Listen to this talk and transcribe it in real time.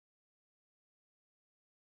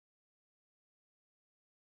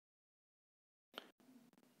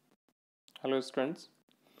Hello students,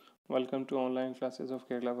 welcome to online classes of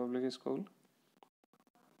Kerala public school.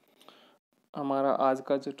 हमारा आज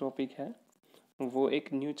का जो टॉपिक है वो एक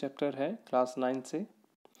न्यू चैप्टर है क्लास 9 से।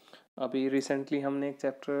 अभी रिसेंटली हमने एक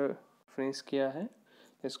चैप्टर फिनिश किया है,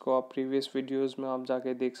 इसको आप प्रीवियस वीडियोस में आप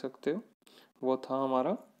जाके देख सकते हो। वो था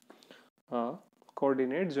हमारा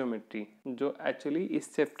कोऑर्डिनेट ज्योमेट्री, जो एक्चुअली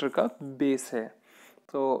इस चैप्टर का बेस है।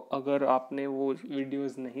 तो अगर आपने वो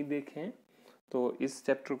वीडियोस नहीं देखे हैं तो इस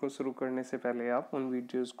चैप्टर को शुरू करने से पहले आप उन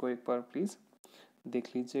वीडियोस को एक बार प्लीज़ देख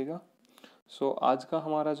लीजिएगा। आज का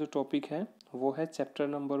हमारा जो टॉपिक है वो है chapter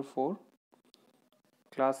number 4,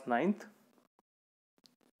 class ninth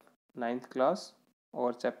class,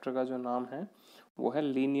 और चैप्टर का जो नाम है वो है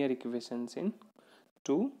linear equations in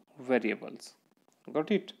two variables.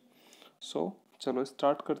 Got it? चलो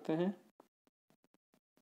स्टार्ट करते हैं।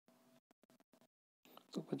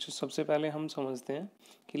 तो बच्चों, सबसे पहले हम समझते हैं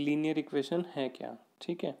कि लीनियर इक्वेशन है क्या।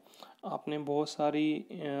 ठीक है, आपने बहुत सारी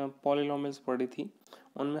पॉलिनॉमियल्स पढ़ी थी,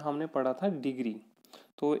 उनमें हमने पढ़ा था डिग्री।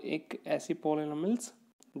 तो एक ऐसी पॉलिनॉमियल्स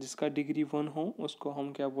जिसका डिग्री 1 हो उसको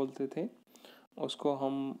हम क्या बोलते थे? उसको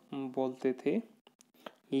हम बोलते थे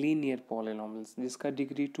लीनियर पॉलिनॉमियल्स। जिसका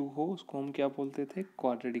डिग्री 2 हो उसको हम क्या बोलते थे?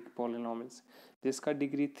 Quadratic polynomials. जिसका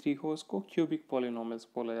डिग्री 3 हो उसको क्यूबिक पॉलिनॉमियल्स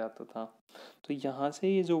बोला जाता था। तो यहाँ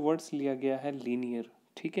से ये जो वर्ड्स लिया गया है लीनियर,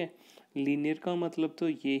 ठीक है, लीनियर का मतलब तो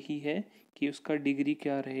ये ही है कि उसका डिग्री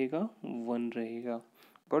क्या रहेगा? 1 रहेगा।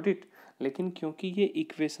 Got it? लेकिन क्योंकि ये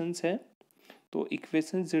इक्वेशंस है तो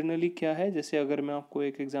इक्वेशन जनरली क्या है, जैसे अगर मैं आपको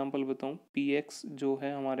एक एग्जांपल बताऊं, पी एक्स जो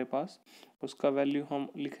है हमारे पास उसका वैल्यू हम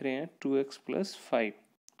लिख रहे हैं 2x + 5।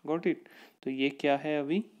 Got it? तो ये क्या है?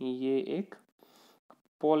 अभी ये एक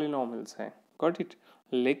पॉलिनॉमियल्स है। Got it?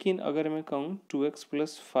 लेकिन अगर मैं कहूँ 2x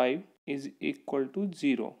 + 5 =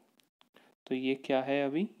 0, तो ये क्या है?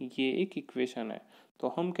 अभी ये एक इक्वेशन है। तो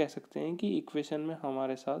हम कह सकते हैं कि इक्वेशन में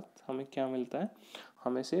हमारे साथ हमें क्या मिलता है?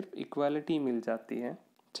 हमें सिर्फ इक्वालिटी मिल जाती है।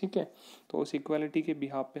 ठीक है, तो उस इक्वालिटी के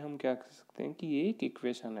बिहाफ पे हम क्या कह सकते हैं कि ये एक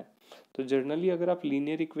इक्वेशन है। तो जनरली अगर आप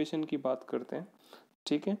लीनियर इक्वेशन की बात करते हैं,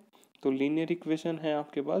 ठीक है, तो लीनियर इक्वेशन है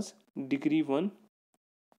आपके पास डिग्री 1।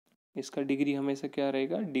 इसका डिग्री हमेशा क्या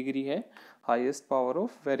रहेगा? डिग्री है हाईएस्ट पावर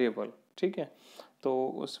ऑफ वेरिएबल। ठीक है, तो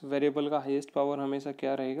उस वेरिएबल का हाईएस्ट पावर हमेशा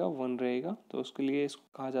क्या रहेगा? 1 रहेगा। तो उसके लिए इसको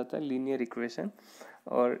कहा जाता है लीनियर इक्वेशन।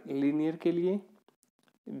 और लीनियर के लिए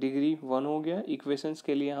डिग्री 1 हो गया। इक्वेशंस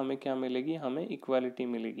के लिए हमें क्या मिलेगी? हमें इक्वालिटी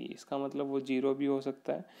मिलेगी। इसका मतलब वो 0 भी हो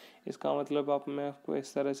सकता है। इसका मतलब मैं आपको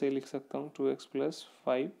इस तरह से लिख सकता हूँ 2x +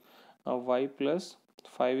 5 y +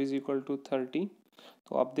 5 = 30।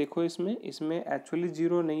 तो आप देखो इसमें एक्चुअली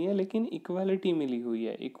 0 नहीं है, लेकिन इक्वालिटी मिली हुई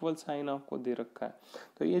है, इक्वल साइन आपको दे रखा है।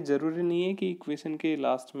 तो ये ज़रूरी नहीं है कि इक्वेशन के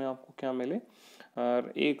लास्ट में आपको क्या मिले,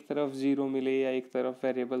 और एक तरफ 0 मिले या एक तरफ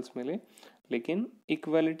वेरिएबल्स मिले, लेकिन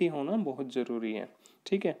इक्वालिटी होना बहुत ज़रूरी है।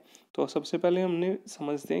 ठीक है, तो सबसे पहले हमने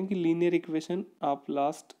समझते हैं कि लीनियर इक्वेशन आप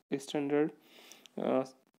लास्ट स्टैंडर्ड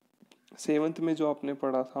 7th में जो आपने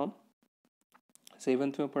पढ़ा था,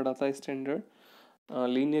 7th में पढ़ा था standard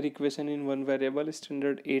linear equation in 1 variable,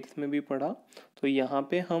 standard 8th में भी पढ़ा। तो यहाँ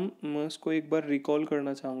पे हम उसको एक बार रिकॉल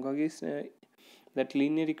करना चाहूँगा कि that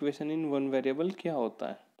linear equation in 1 variable क्या होता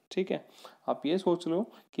है। ठीक है, आप ये सोच लो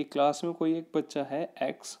कि क्लास में कोई एक बच्चा है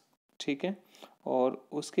x, ठीक है, और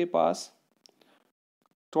उसके पास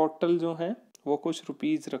टोटल जो है वो कुछ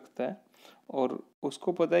रुपीज़ रखता है, और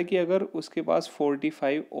उसको पता है कि अगर उसके पास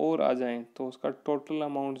 45 और आ जाएं तो उसका टोटल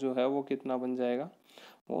अमाउंट जो है वो कितना बन जाएगा?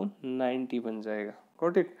 वो 90 बन जाएगा।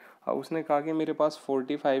 Got it? अब उसने कहा कि मेरे पास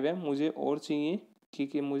 45 है, मुझे और चाहिए,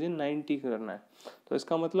 ठीक है, मुझे 90 करना है। तो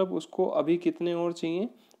इसका मतलब उसको अभी कितने और चाहिए?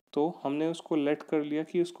 तो हमने उसको लेट कर लिया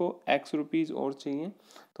कि उसको x रुपीज़ और चाहिए।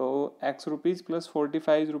 तो x रुपीज़ +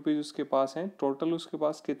 45 रुपीज़ उसके पास हैं, टोटल उसके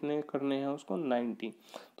पास कितने करने हैं उसको? 90।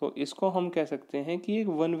 तो इसको हम कह सकते हैं कि एक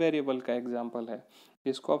 1 वेरिएबल का एग्जाम्पल है।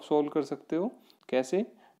 इसको आप सोल्व कर सकते हो कैसे?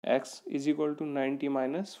 x = 90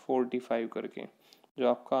 - 45 करके, जो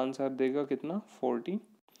आपका आंसर देगा कितना?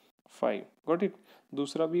 45। Got it?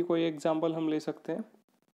 दूसरा भी कोई एग्जाम्पल हम ले सकते हैं।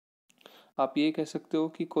 आप ये कह सकते हो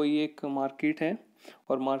कि कोई एक मार्केट है,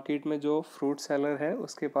 और मार्केट में जो फ्रूट सेलर है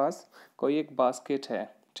उसके पास कोई एक बास्केट है,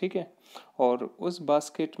 ठीक है, और उस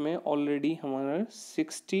बास्केट में ऑलरेडी हमारे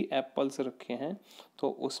 60 एप्पल्स रखे हैं। तो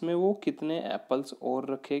उसमें वो कितने एप्पल्स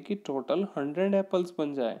और रखे कि टोटल 100 एप्पल्स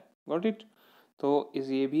बन जाए? Got it? तो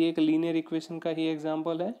ये भी एक लीनियर इक्वेशन का ही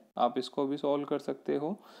एग्जांपल है। आप इसको भी सॉल्व कर सकते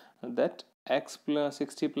हो, दैट x +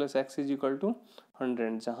 60 + x =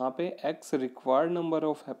 100, जहाँ पे x required number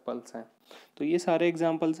of apples हैं। तो ये सारे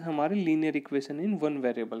एग्जांपल्स हैं हमारे लीनियर इक्वेशन इन 1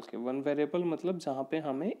 वेरिएबल के। 1 वेरिएबल मतलब जहाँ पे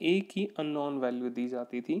हमें एक ही अननोन वैल्यू दी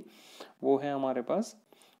जाती थी, वो है हमारे पास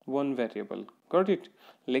वन वेरिएबल, गॉट इट।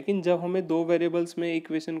 लेकिन जब हमें दो वेरिएबल्स में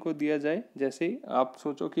इक्वेशन को दिया जाए, जैसे आप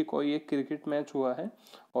सोचो कि कोई एक क्रिकेट मैच हुआ है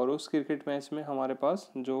और उस क्रिकेट मैच में हमारे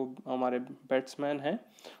पास जो हमारे बैट्समैन हैं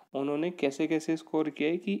उन्होंने कैसे कैसे स्कोर किया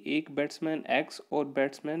है कि एक बैट्समैन एक्स और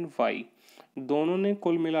बैट्समैन वाई दोनों ने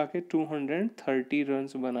कुल मिला के 230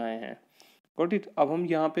 रन्स बनाए हैं, गॉट इट। अब हम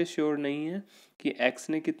यहाँ पे श्योर नहीं है कि एक्स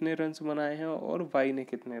ने कितने रन्स बनाए हैं और वाई ने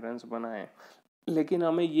कितने रन्स बनाए हैं, लेकिन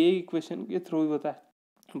हमें ये इक्वेशन के थ्रू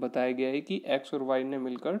बताया गया है कि एक्स और वाई ने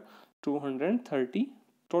मिलकर 230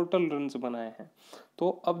 टोटल रन्स बनाए हैं। तो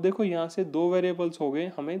अब देखो यहाँ से दो वेरिएबल्स हो गए,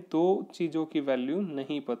 हमें दो चीज़ों की वैल्यू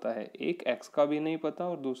नहीं पता है, एक एक्स का भी नहीं पता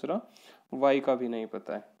और दूसरा वाई का भी नहीं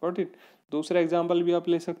पता है, गॉट इट। दूसरा एग्जाम्पल भी आप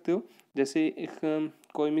ले सकते हो, जैसे एक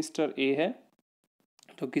कोई मिस्टर ए है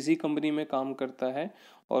जो किसी कंपनी में काम करता है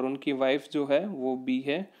और उनकी वाइफ जो है वो बी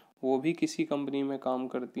है, वो भी किसी कंपनी में काम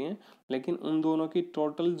करती हैं, लेकिन उन दोनों की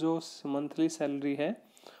टोटल जो मंथली सैलरी है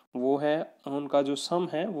वो है, उनका जो सम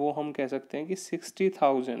है वो हम कह सकते हैं कि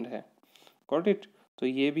 60,000 है, गॉट इट। तो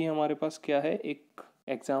ये भी हमारे पास क्या है, एक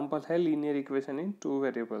एग्जाम्पल है linear equation in two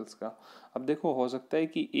variables का। अब देखो हो सकता है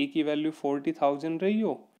कि ए की वैल्यू 40,000 रही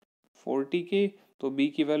हो 40 के, तो बी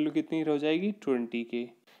की वैल्यू कितनी हो जाएगी 20 के।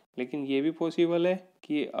 लेकिन ये भी पॉसिबल है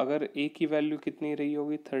कि अगर ए की वैल्यू कितनी रही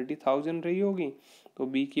होगी 30,000 रही होगी तो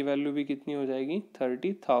बी की वैल्यू भी कितनी हो जाएगी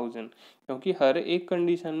 30,000, क्योंकि हर एक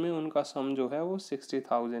कंडीशन में उनका सम जो है वो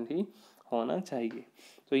 60,000 ही होना चाहिए।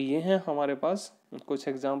 तो ये हैं हमारे पास कुछ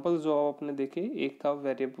एग्जांपल्स जो आपने देखे, एक था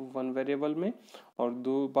वन वेरिएबल में और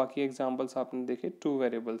दो बाकी एग्जांपल्स आपने देखे टू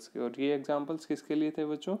वेरिएबल्स के। और ये एग्जांपल्स किसके लिए थे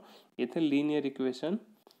बच्चों, ये थे लीनियर इक्वेशन,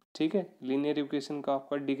 ठीक है। लीनियर इक्वेशन का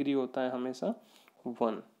आपका डिग्री होता है हमेशा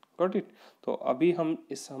 1, गॉट इट। तो अभी हम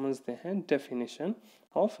इस समझते हैं definition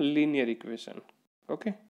of linear equation,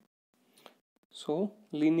 okay. So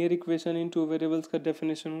linear equation in two variables का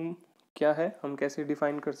डेफिनेशन क्या है, हम कैसे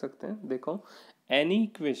डिफाइन कर सकते हैं, देखो any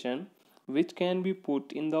equation which can be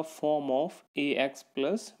put in the form of A x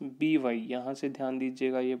plus B Y, यहाँ से ध्यान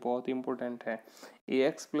दीजिएगा ये बहुत इंपॉर्टेंट है, ए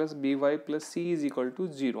x plus B Y plus C is equal to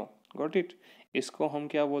 0, got it. इसको हम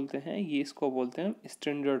क्या बोलते हैं, ये इसको बोलते हैं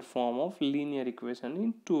standard form of linear equation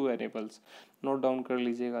in two variables. Note down कर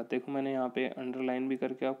लीजिएगा, देखो मैंने यहाँ पे अंडरलाइन भी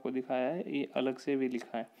करके आपको दिखाया है, ये अलग से भी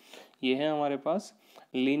लिखा है। ये है हमारे पास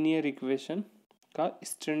लीनियर इक्वेशन का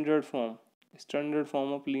standard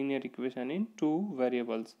form of linear equation in two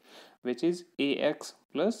variables which is a x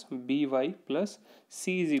plus B Y plus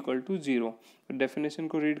C is equal to 0। Definition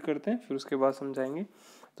को रीड करते हैं फिर उसके बाद समझाएंगे।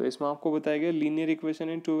 तो इसमें आपको बताया गया linear equation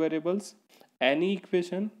in two variables, any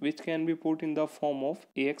equation which can be put in the form of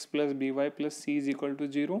A x plus B Y plus C is equal to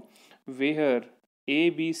 0 where A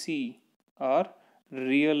B C R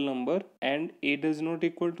real number and a does not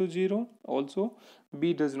equal to 0 also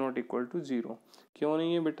b does not equal to 0। क्यों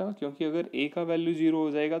नहीं है बेटा, क्योंकि अगर a का value 0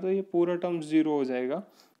 हो जाएगा तो ये पूरा टर्म 0 हो जाएगा,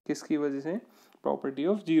 किसकी वजह से, प्रॉपर्टी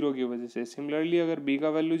ऑफ 0 की वजह से। सिमिलरली अगर b का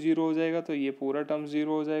वैल्यू 0 हो जाएगा तो ये पूरा टर्म 0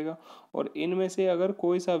 हो जाएगा, और इनमें से अगर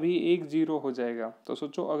कोई सा भी एक 0 हो जाएगा तो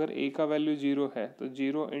सोचो अगर a का वैल्यू 0 है तो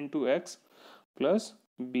 0 into x plus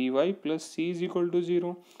B Y plus C is equal to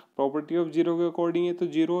 0, property of 0 के अकॉर्डिंग ये तो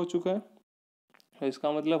 0 हो चुका है, तो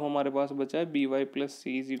इसका मतलब हमारे पास बचा है B Y plus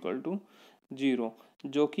C is equal to 0,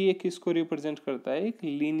 जो कि एक किसको रिप्रेजेंट करता है, एक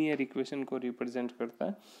लीनियर इक्वेशन को रिप्रेजेंट करता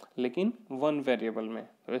है, लेकिन वन वेरिएबल में।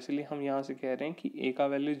 तो इसलिए हम यहाँ से कह रहे हैं कि ए का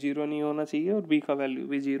वैल्यू 0 नहीं होना चाहिए और बी का वैल्यू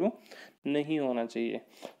भी 0 नहीं होना चाहिए।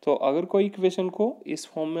 तो अगर कोई इक्वेशन को इस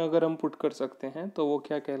फॉर्म में अगर हम पुट कर सकते हैं तो वो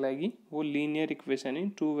क्या कहलाएगी, वो linear equation in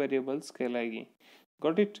two variables कहलाएगी,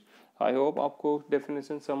 गॉट इट। आई होप आपको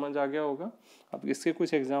डेफिनेशन समझ आ गया होगा। अब इसके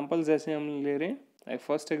कुछ एग्जांपल जैसे हम ले रहे हैं,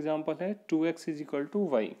 फर्स्ट एग्जांपल है 2x is equal to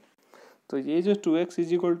Y. तो ये जो 2x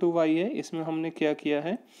is equal to Y है, इसमें हमने क्या किया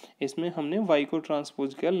है, इसमें हमने y को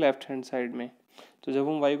ट्रांसपोज किया लेफ्ट हैंड साइड में। तो जब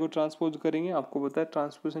हम y को ट्रांसपोज करेंगे, आपको पता है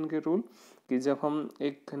ट्रांसपोजिशन के रूल कि जब हम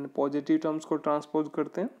एक पॉजिटिव टर्म्स को ट्रांसपोज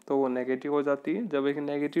करते हैं तो वो नेगेटिव हो जाती है, जब एक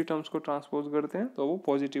नेगेटिव टर्म्स को ट्रांसपोज करते हैं तो वो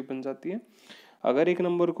पॉजिटिव बन जाती है। अगर एक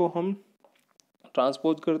नंबर को हम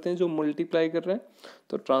ट्रांसपोज करते हैं जो मल्टीप्लाई कर रहा है,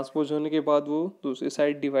 तो ट्रांसपोज होने के बाद वो दूसरी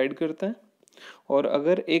साइड डिवाइड करता है, और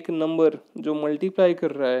अगर एक नंबर जो मल्टीप्लाई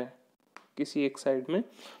कर रहा है किसी एक साइड में,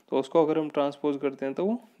 तो उसको अगर हम ट्रांसपोज करते हैं तो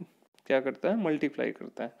वो क्या करता है, मल्टीप्लाई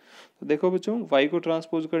करता है। तो देखो बच्चों, y को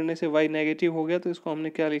ट्रांसपोज करने से y नेगेटिव हो गया, तो इसको हमने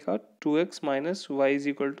क्या लिखा, 2x minus Y is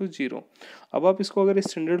equal to 0। अब आप इसको अगर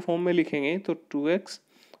स्टैंडर्ड फॉर्म में लिखेंगे तो 2x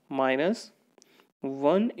minus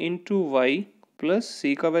 1 into Y plus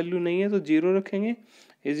सी का वैल्यू नहीं है तो 0 रखेंगे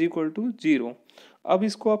इज इक्वल टू 0। अब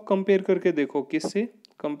इसको आप कंपेयर करके देखो, किससे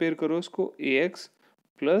कंपेयर करो इसको, ए एक्स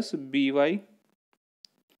प्लस बी वाई,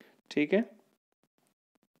 ठीक है।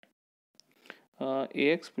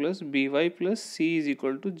 ए x plus B Y plus C is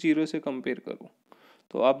equal to 0 से कंपेयर करूँ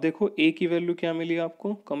तो आप देखो a की वैल्यू क्या मिली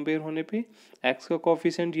आपको कंपेयर होने पे x का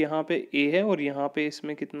कोफिशिएंट यहाँ पे a है और यहाँ पे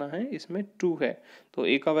इसमें कितना है, इसमें 2 है। तो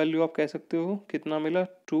a का वैल्यू आप कह सकते हो कितना मिला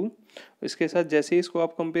 2। इसके साथ जैसे ही इसको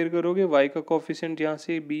आप कंपेयर करोगे y का कोफिशिएंट यहाँ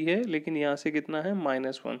से b है लेकिन यहाँ से कितना है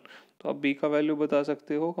 -1। तो आप b का वैल्यू बता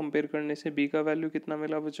सकते हो कंपेयर करने से b का वैल्यू कितना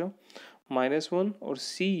मिला बच्चों -1। और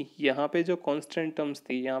c यहाँ पे जो कांस्टेंट टर्म्स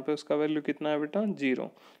थी यहाँ पे उसका वैल्यू कितना है बेटा 0।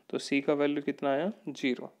 तो c का वैल्यू कितना आया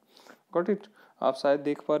 0। Got it. आप शायद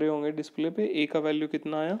देख पा रहे होंगे डिस्प्ले पे a का वैल्यू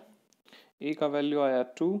कितना आया, a का वैल्यू आया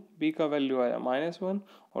 2, b का वैल्यू आया -1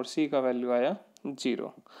 और c का वैल्यू आया 0।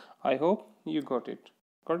 I hope you got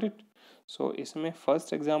it. सो इसमें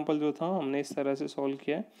फर्स्ट एग्जांपल जो था हमने इस तरह से सॉल्व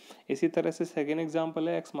किया है। इसी तरह से सेकेंड एग्जांपल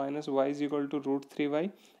है x minus Y is equal to √3y।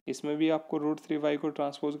 इसमें भी आपको √3y को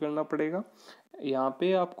ट्रांसपोज करना पड़ेगा। यहाँ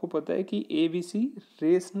पे आपको पता है कि A B C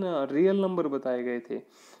real number बताए गए थे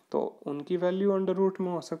तो उनकी वैल्यू अंडर रूट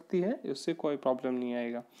में हो सकती है, उससे कोई प्रॉब्लम नहीं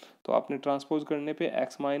आएगा। तो आपने ट्रांसपोज करने पे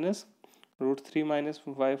x minus √3 minus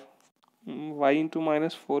Y into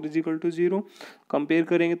 -4 is equal to 0 compare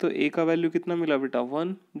करेंगे तो a का वैल्यू कितना मिला बेटा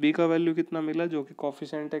 1, b का वैल्यू कितना मिला जो कि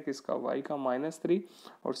कोफिशिएंट है किसका y का -3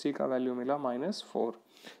 और c का वैल्यू मिला -4।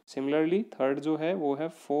 सिमिलरली थर्ड जो है वो है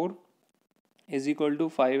 4 is equal to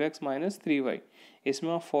 5x minus 3y।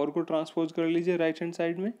 इसमें आप 4 को ट्रांसपोज कर लीजिए राइट हैंड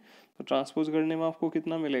साइड में। तो ट्रांसपोज करने में आपको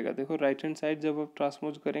कितना मिलेगा, देखो राइट हैंड साइड जब आप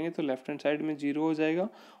ट्रांसपोज करेंगे तो लेफ्ट हैंड साइड में 0 हो जाएगा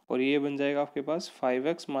और ये बन जाएगा आपके पास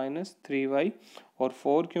 5x माइनस 3y। और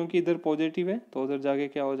 4 क्योंकि इधर पॉजिटिव है तो उधर जाके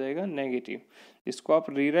क्या हो जाएगा नेगेटिव। इसको आप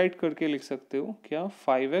रीराइट करके लिख सकते हो क्या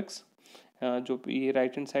 5x जो ये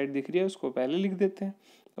राइट हैंड साइड दिख रही है उसको पहले लिख देते हैं।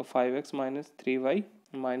 तो 5x minus 3y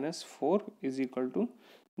minus 4 is equal to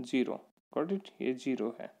 0। Got it, ये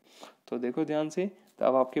 0 है। तो देखो ध्यान से, तो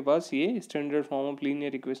अब आपके पास ये standard form of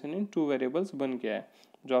linear equation in 2 variables बन गया है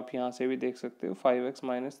जो आप यहाँ से भी देख सकते हो 5x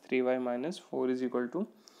minus 3y minus 4 is equal to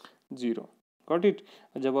 0। Got it.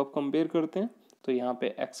 जब आप कंपेयर करते हैं तो यहाँ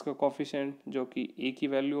पे x का कोफिशिएंट जो कि a की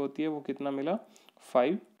वैल्यू होती है वो कितना मिला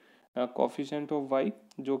 5, कोफिशिएंट ऑफ y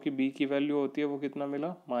जो कि b की वैल्यू होती है वो कितना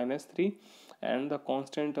मिला -3 एंड द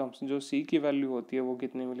कांस्टेंट टर्म्स जो c की वैल्यू होती है वो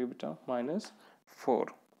कितनी मिली बेटा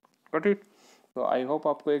 -4। Got it. तो आई होप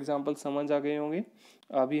आपको एग्जांपल समझ आ गए होंगे।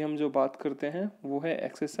 अभी हम जो बात करते हैं वो है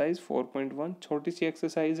एक्सरसाइज 4.1। छोटी सी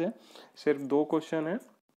एक्सरसाइज है, सिर्फ 2 क्वेश्चन है।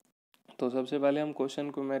 तो सबसे पहले हम क्वेश्चन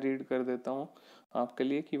को मैं रीड कर देता हूँ आपके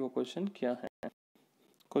लिए कि वो क्वेश्चन क्या है।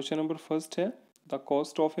 क्वेश्चन नंबर फर्स्ट है the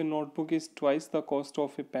cost of A notebook is twice the cost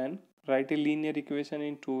of A pen. Right a linear equation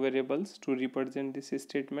in 2 variables to represent this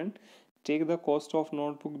statement. Take the cost of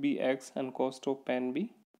notebook B x and cost of pen B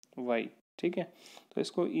y। ठीक है, तो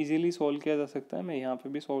इसको easily solve किया जा सकता है। मैं यहाँ पे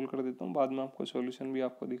भी सॉल्व कर देता हूँ, बाद में आपको सॉल्यूशन भी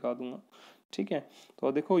आपको दिखा दूंगा। ठीक है,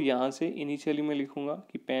 तो देखो यहाँ से इनिशियली मैं लिखूंगा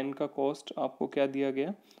कि पेन का कॉस्ट आपको क्या दिया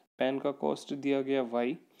गया, पेन का कॉस्ट दिया गया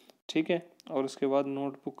y। ठीक है, और उसके बाद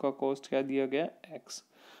नोटबुक का कॉस्ट क्या दिया गया x।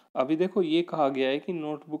 अभी देखो ये कहा गया है कि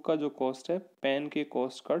नोटबुक का जो कॉस्ट है पेन के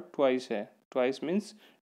कॉस्ट का ट्वाइस है। ट्वाइस मीन्स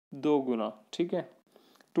 2 गुना। ठीक है,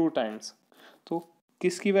 2 टाइम्स। तो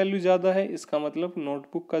किसकी वैल्यू ज़्यादा है, इसका मतलब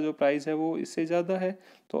नोटबुक का जो प्राइस है वो इससे ज़्यादा है।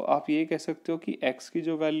 तो आप ये कह सकते हो कि x की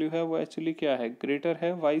जो वैल्यू है वो एक्चुअली क्या है, ग्रेटर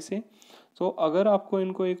है y से। तो अगर आपको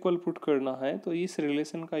इनको इक्वल पुट करना है तो इस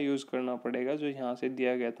रिलेशन का यूज़ करना पड़ेगा जो यहाँ से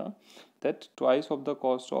दिया गया था, that twice of the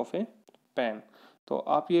cost of A pen. तो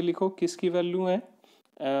आप ये लिखो किसकी वैल्यू है,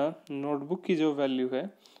 नोटबुक की जो वैल्यू है।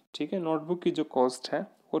 ठीक है, नोटबुक की जो कॉस्ट है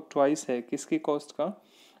वो ट्वाइस है किसकी कॉस्ट का,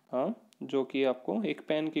 हाँ, जो कि आपको एक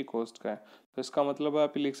पेन की कॉस्ट का है। तो इसका मतलब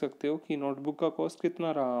आप लिख सकते हो कि नोटबुक का कॉस्ट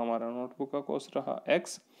कितना रहा, हमारा नोटबुक का कॉस्ट रहा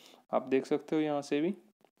x। आप देख सकते हो यहाँ से भी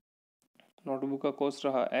नोटबुक का कॉस्ट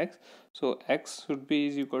रहा x। So x should be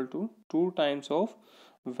is equal to 2 times of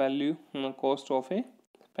value cost of A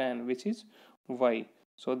pen which is y।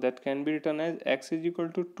 So that can be return as x is equal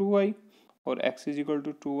to 2y। और x is equal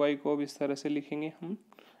to 2y को अब इस तरह से लिखेंगे हम,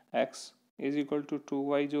 x is equal to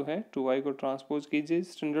 2y जो है 2y को ट्रांसपोज कीजिए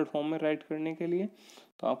स्टैंडर्ड फॉर्म में राइट करने के लिए।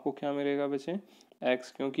 तो आपको क्या मिलेगा बच्चे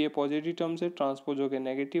x, क्योंकि ये पॉजिटिव टर्म से ट्रांसपोज होकर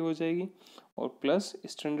नेगेटिव हो जाएगी। और प्लस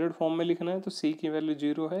स्टैंडर्ड फॉर्म में लिखना है तो c की वैल्यू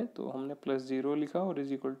 0 है तो हमने +0 लिखा और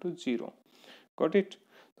is equal to 0। Got it.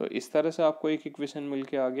 तो इस तरह से आपको एक इक्वेशन मिल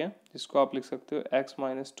के आ गया जिसको आप लिख सकते हो x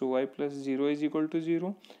minus 2y plus 0 is equal to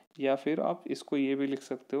 0। या फिर आप इसको ये भी लिख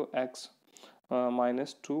सकते हो x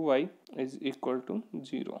minus 2y is equal to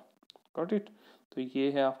 0। Got it. तो ये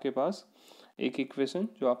है आपके पास एक इक्वेशन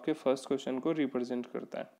जो आपके फर्स्ट क्वेश्चन को रिप्रेजेंट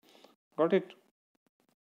करता है। Got it.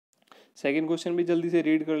 सेकंड क्वेश्चन भी जल्दी से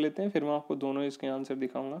रीड कर लेते हैं, फिर मैं आपको दोनों इसके आंसर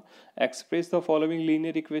दिखाऊंगा। Express the following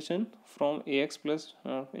linear equation from A x plus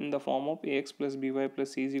in the form of A x plus B Y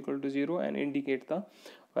plus C is equal to 0 and indicate the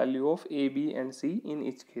value of A B and C in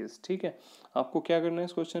each case. ठीक है, आपको क्या करना है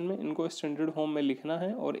इस question में, इनको standard form में लिखना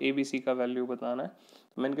है और ए बी सी का वैल्यू बताना है।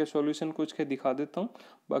 तो मैं इनके सॉल्यूशन कुछ के दिखा देता हूँ,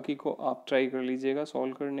 बाकी को आप ट्राई कर लीजिएगा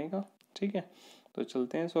सॉल्व करने का। ठीक है, तो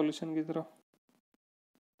चलते हैं सॉल्यूशन की तरफ।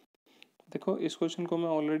 देखो इस क्वेश्चन को मैं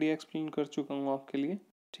ऑलरेडी एक्सप्लेन कर चुका हूँ आपके लिए।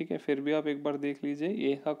 ठीक है, फिर भी आप एक बार देख लीजिए।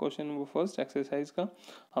 ये था क्वेश्चन नंबर फर्स्ट एक्सरसाइज का।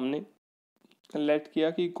 हमने लेट किया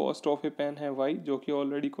कि कॉस्ट ऑफ ए पेन है वाई, जो कि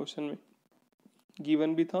ऑलरेडी क्वेश्चन में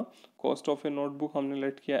गिवन भी था। कॉस्ट ऑफ ए नोटबुक हमने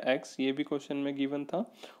लेट किया एक्स, ये भी क्वेश्चन में गिवन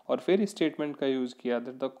था। और फिर स्टेटमेंट का यूज किया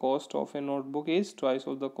that the cost of A notebook is twice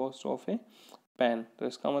of the cost of A pen. तो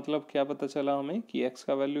इसका मतलब क्या पता चला हमें कि x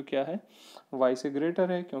का वैल्यू क्या है, y से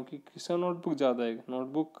ग्रेटर है, क्योंकि किसका नोटबुक ज़्यादा है,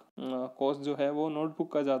 नोटबुक कॉस्ट जो है वो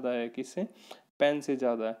नोटबुक का ज़्यादा है, किससे, पेन से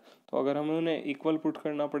ज़्यादा है। तो अगर हमें उन्हें इक्वल पुट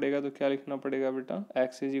करना पड़ेगा तो क्या लिखना पड़ेगा बेटा,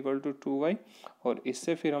 x is equal to 2y। और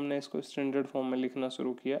इससे फिर हमने इसको स्टैंडर्ड फॉर्म में लिखना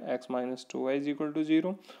शुरू किया, x minus 2y is equal to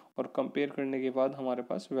 0। और कंपेयर करने के बाद हमारे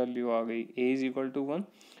पास वैल्यू आ गई, a is equal to 1,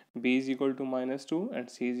 b is equal to -2 and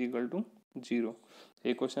c is equal to 0।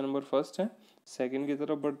 ये क्वेश्चन नंबर फर्स्ट है। सेकंड की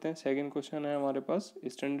तरफ बढ़ते हैं। सेकंड क्वेश्चन है हमारे पास,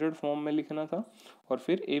 स्टैंडर्ड फॉर्म में लिखना था और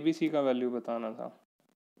फिर ए बी सी का वैल्यू बताना था।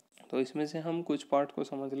 तो इसमें से हम कुछ पार्ट को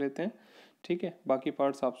समझ लेते हैं। ठीक है, बाकी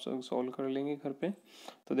पार्ट्स आप सॉल्व कर लेंगे घर पे।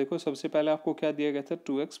 तो देखो सबसे पहले आपको क्या दिया गया था,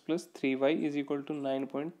 2x plus 3y is equal to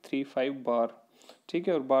 9.35 बार। ठीक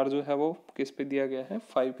है, और बार जो है वो किस पे दिया गया है,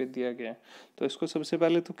 5 पे दिया गया है। तो इसको सबसे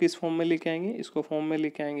पहले तो किस फॉर्म में लेके आएंगे, इसको फॉर्म में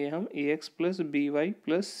लेके आएंगे हम ax plus B Y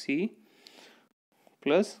plus C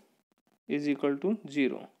plus is equal to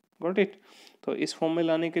 0। Got it. तो इस फॉर्म में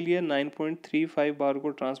लाने के लिए 9.35 बार को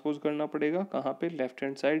ट्रांसपोज करना पड़ेगा, कहाँ पे, लेफ्ट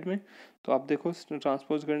हैंड साइड में। तो आप देखो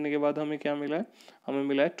ट्रांसपोज करने के बाद हमें क्या मिला है, हमें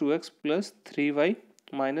मिला है 2x plus 3y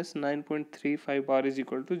minus 9.35 bar is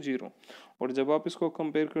equal to 0। और जब आप इसको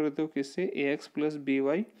कंपेयर करते हो किससे, ए x plus B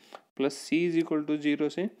Y plus C is equal to 0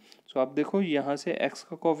 से, तो आप देखो यहाँ से x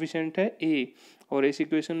का कोफिशिएंट है a, और इस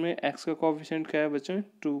इक्वेशन में x का कोफिशिएंट क्या है बच्चों,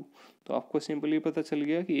 2। तो आपको सिंपली पता चल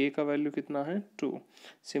गया कि a का वैल्यू कितना है, 2।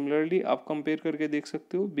 सिमिलरली आप कंपेयर करके देख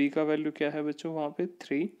सकते हो b का वैल्यू क्या है बच्चों, वहाँ पे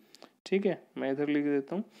 3। ठीक है, मैं इधर लिख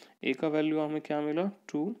देता हूँ, a का वैल्यू हमें क्या मिला,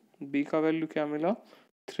 2, b का वैल्यू क्या मिला,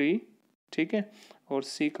 3। ठीक है, और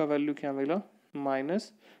c का वैल्यू क्या मिला,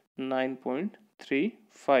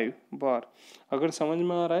 -9.35 बार। अगर समझ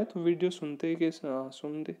में आ रहा है तो वीडियो सुनते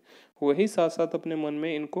वही साथ साथ अपने मन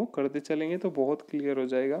में इनको करते चलेंगे तो बहुत क्लियर हो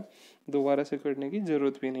जाएगा, दोबारा से करने की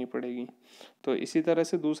जरूरत भी नहीं पड़ेगी। तो इसी तरह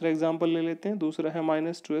से दूसरा एग्जांपल ले लेते हैं। दूसरा है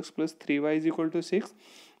 -2x plus 3y is equal to 6।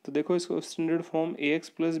 तो देखो इसको standard form ax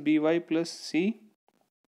plus B Y plus सी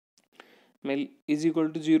में इज इक्वल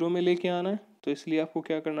टू 0 में लेके आना है। तो इसलिए आपको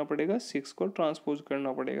क्या करना पड़ेगा, 6 को ट्रांसपोज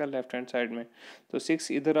करना पड़ेगा लेफ्ट हैंड साइड में। तो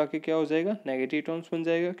 6 इधर आके क्या हो जाएगा, नेगेटिव टर्म्स बन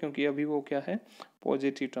जाएगा, क्योंकि अभी वो क्या है,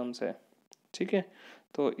 पॉजिटिव टर्म्स है। ठीक है,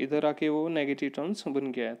 तो इधर आके वो नेगेटिव टर्म्स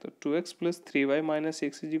बन गया है। तो 2x plus 3y minus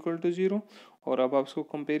 6 is equal to 0। और अब आप इसको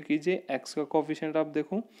कंपेयर कीजिए, x का कोफिशिएंट आप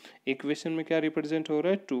देखो इक्वेशन में क्या रिप्रेजेंट हो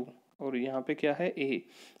रहा है, 2, और यहाँ पे क्या है, a।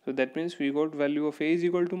 so that means we got value of a is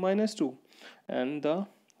equal to -2 and the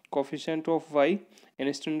coefficient of y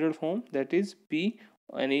in standard form that is b,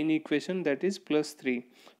 and in equation that is +3.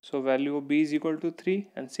 so value of b is equal to 3,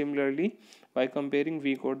 and similarly by comparing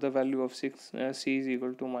we got the value of 6, c is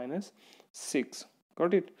equal to -6.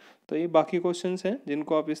 got it। तो ये बाकी questions हैं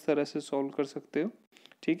जिनको आप इस तरह से solve कर सकते हो।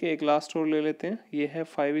 ठीक है, एक लास्ट और ले लेते हैं। ये है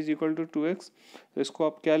 5 इज इक्वल टू 2x। तो इसको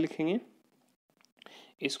आप क्या लिखेंगे,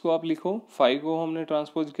 इसको आप लिखो, 5 को हमने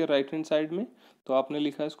ट्रांसपोज किया राइट हैंड साइड में, तो आपने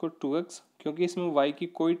लिखा इसको 2x। क्योंकि इसमें y की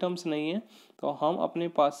कोई टर्म्स नहीं है तो हम अपने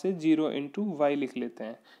पास से 0 इंटू वाई लिख लेते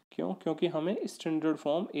हैं। क्यों, क्योंकि हमें standard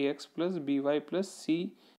form ax plus B Y plus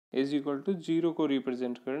C is equal to 0 को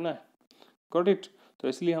रिप्रेजेंट करना है। Got it. तो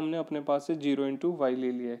इसलिए हमने अपने पास से 0 इंटू वाई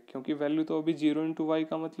ले लिया है, क्योंकि वैल्यू तो अभी 0 इंटू वाई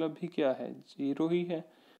का मतलब भी क्या है, 0 ही है।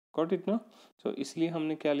 गॉट इट ना। तो इसलिए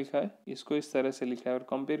हमने क्या लिखा है, इसको इस तरह से लिखा है। और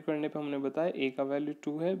कंपेयर करने पे हमने बताया a का वैल्यू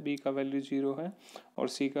 2 है, b का वैल्यू 0 है, और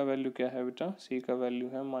c का वैल्यू क्या है बेटा, c का वैल्यू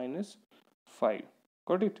है -5।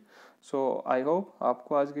 Got it. So I hope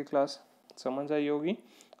आपको आज की क्लास समझ आई होगी,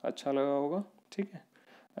 अच्छा लगा होगा। ठीक है,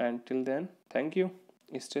 and till then thank you,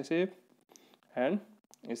 stay safe and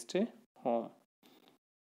stay home,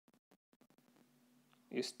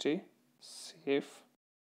 stay safe,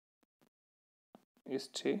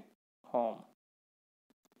 stay home.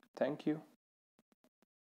 Thank you.